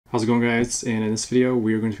How's it going, guys? And in this video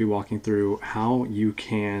we are going to be walking through how you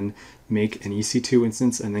can make an EC2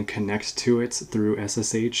 instance and then connect to it through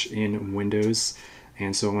SSH in Windows.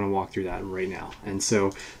 And so I'm going to walk through that right now. And so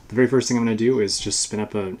the very first thing I'm going to do is just spin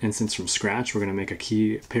up an instance from scratch. We're going to make a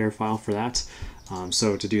key pair file for that.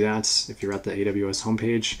 So to do that, if you're at the AWS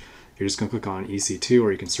homepage, you're just going to click on EC2,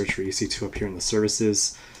 or you can search for EC2 up here in the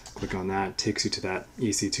services. Click on that, takes you to that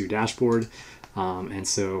EC2 dashboard. And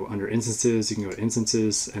so under instances, you can go to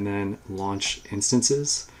instances and then launch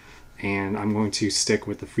instances. And I'm going to stick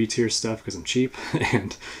with the free tier stuff because I'm cheap.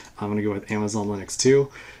 And I'm going to go with Amazon Linux 2.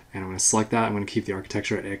 And I'm going to select that. I'm going to keep the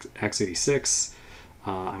architecture at x86.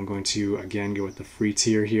 I'm going to, again, go with the free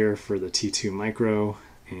tier here for the T2 micro.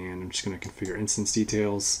 And I'm just going to configure instance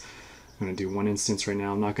details. I'm going to do one instance right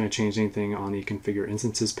now. I'm not going to change anything on the configure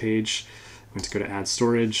instances page. I'm going to go to add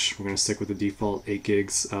storage. We're going to stick with the default 8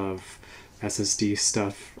 gigs of SSD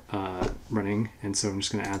stuff running. And so I'm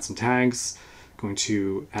just going to add some tags. Going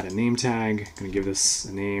to add a name tag. I'm going to give this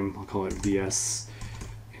a name. I'll call it VS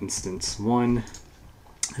instance 1.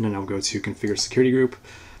 And then I'll go to configure security group.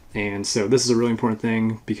 And so this is a really important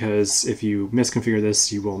thing because if you misconfigure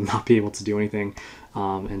this, you will not be able to do anything.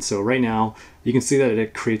 And so right now you can see that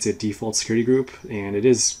it creates a default security group, and it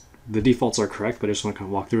is, the defaults are correct, but I just want to kind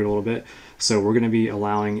of walk through it a little bit. So we're going to be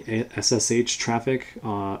allowing SSH traffic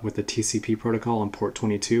with the TCP protocol on port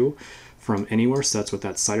 22 from anywhere. So that's what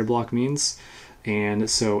that CIDR block means. And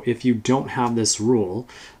so if you don't have this rule,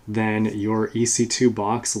 then your EC2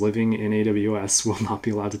 box living in AWS will not be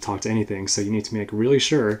allowed to talk to anything. So you need to make really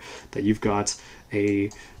sure that you've got a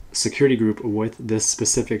security group with this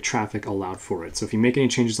specific traffic allowed for it. So if you make any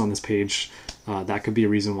changes on this page, that could be a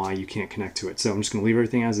reason why you can't connect to it. So I'm just going to leave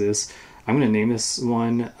everything as is. I'm going to name this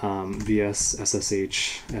one VS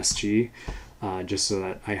SSH SG, just so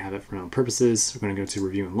that I have it for my own purposes. We're going to go to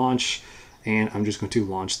review and launch, and I'm just going to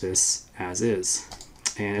launch this as is.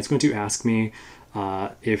 And it's going to ask me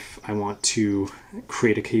if I want to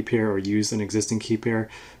create a key pair or use an existing key pair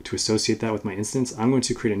to associate that with my instance. I'm going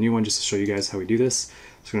to create a new one just to show you guys how we do this.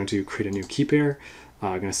 So I'm going to create a new key pair.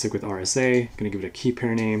 I'm going to stick with RSA. I'm going to give it a key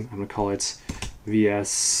pair name. I'm going to call it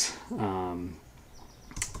VS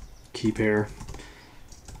key pair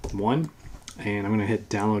 1. And I'm going to hit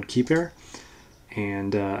download key pair.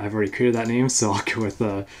 And I've already created that name, so I'll go with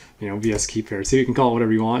VS key pair. So you can call it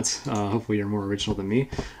whatever you want. Hopefully you're more original than me.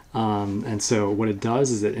 And so what it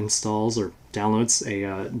does is it installs or downloads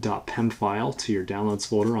a .pem file to your downloads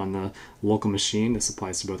folder on the local machine. This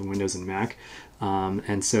applies to both Windows and Mac.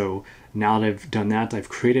 And so now that I've done that, I've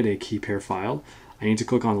created a key pair file. I need to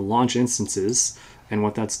click on launch instances. And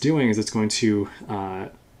what that's doing is it's going to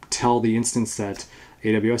tell the instance that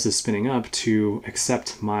AWS is spinning up to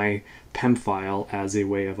accept my PEM file as a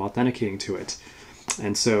way of authenticating to it.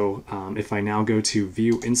 And so if I now go to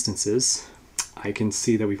view instances, I can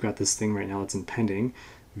see that we've got this thing right now that's in pending,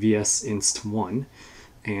 VS inst 1.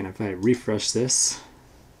 And if I refresh this,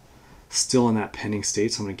 still in that pending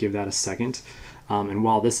state, so I'm going to give that a second. And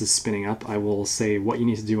while this is spinning up, I will say what you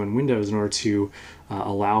need to do in Windows in order to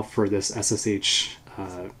allow for this SSH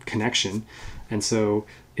connection. And so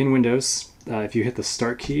in Windows, if you hit the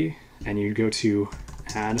start key and you go to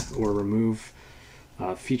add or remove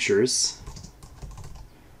features,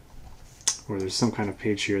 or there's some kind of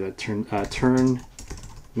page here that turn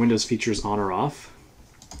Windows features on or off,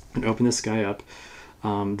 and open this guy up.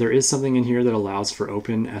 There is something in here that allows for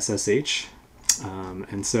OpenSSH.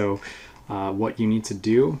 And so what you need to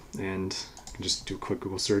do, and you can just do a quick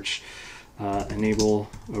Google search, enable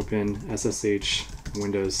OpenSSH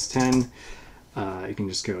Windows 10. You can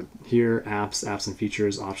just go here, apps and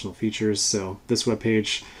features, optional features. So this web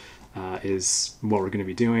page is what we're going to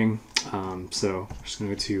be doing. So I'm just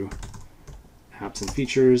going to go to apps and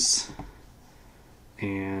features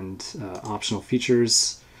and optional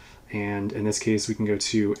features. And in this case, we can go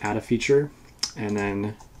to add a feature and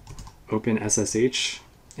then open SSH.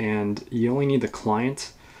 And you only need the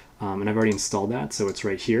client. And I've already installed that, so it's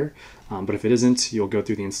right here. But if it isn't, you'll go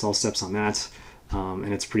through the install steps on that.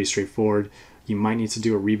 And it's pretty straightforward. You might need to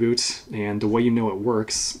do a reboot, and the way you know it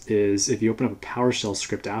works is if you open up a PowerShell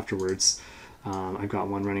script afterwards. I've got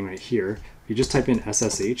one running right here. If you just type in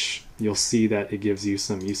SSH, you'll see that it gives you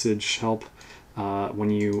some usage help when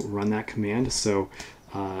you run that command. So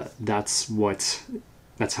that's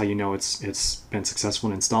how you know it's been successful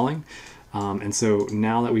in installing. And so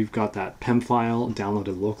now that we've got that PEM file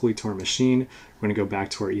downloaded locally to our machine, we're going to go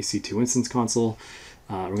back to our EC2 instance console.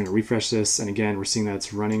 We're going to refresh this, and again, we're seeing that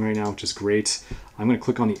it's running right now, which is great. I'm going to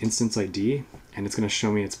click on the instance ID, and it's going to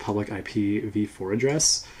show me its public IPv4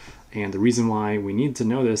 address. And the reason why we need to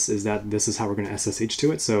know this is that this is how we're going to SSH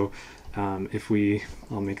to it. So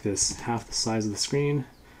I'll make this half the size of the screen.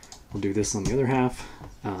 I'll do this on the other half.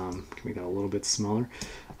 Can make that a little bit smaller.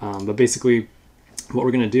 But basically, what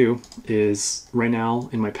we're going to do is right now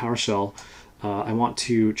in my PowerShell, I want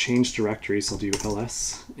to change directories. So I'll do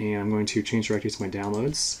ls, and I'm going to change directories to my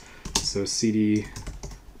downloads. So cd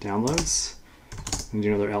downloads, and do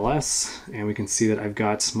another ls, and we can see that I've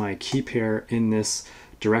got my key pair in this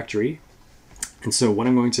directory. And so what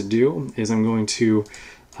I'm going to do is I'm going to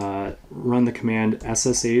run the command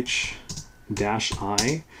ssh-i,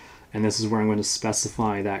 and this is where I'm going to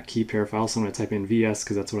specify that key pair file. So I'm going to type in vs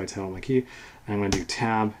because that's what I titled my key, and I'm going to do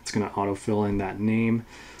tab. It's going to autofill in that name.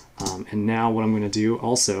 And now what I'm going to do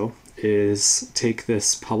also is take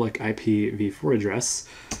this public IPv4 address,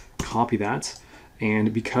 copy that,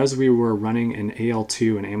 and because we were running an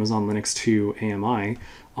AL2 and Amazon Linux 2 AMI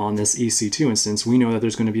on this EC2 instance, we know that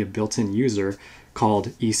there's going to be a built-in user called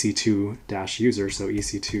EC2-user. So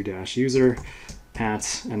EC2-user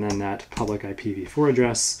at, and then that public IPv4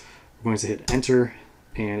 address. We're going to hit enter,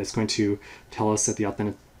 and it's going to tell us that the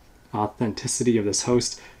authenticity of this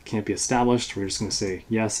host can't be established. We're just going to say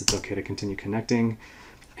yes, it's okay to continue connecting.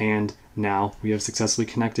 And now we have successfully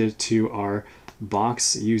connected to our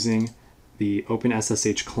box using the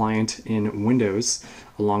OpenSSH client in Windows,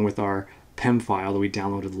 along with our PEM file that we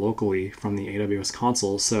downloaded locally from the AWS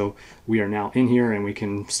console. So we are now in here, and we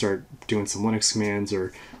can start doing some Linux commands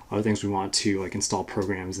or other things we want to, like install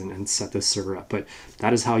programs and set this server up. But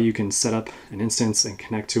that is how you can set up an instance and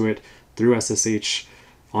connect to it through SSH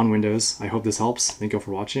on Windows. I hope this helps. Thank you all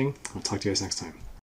for watching. I'll talk to you guys next time.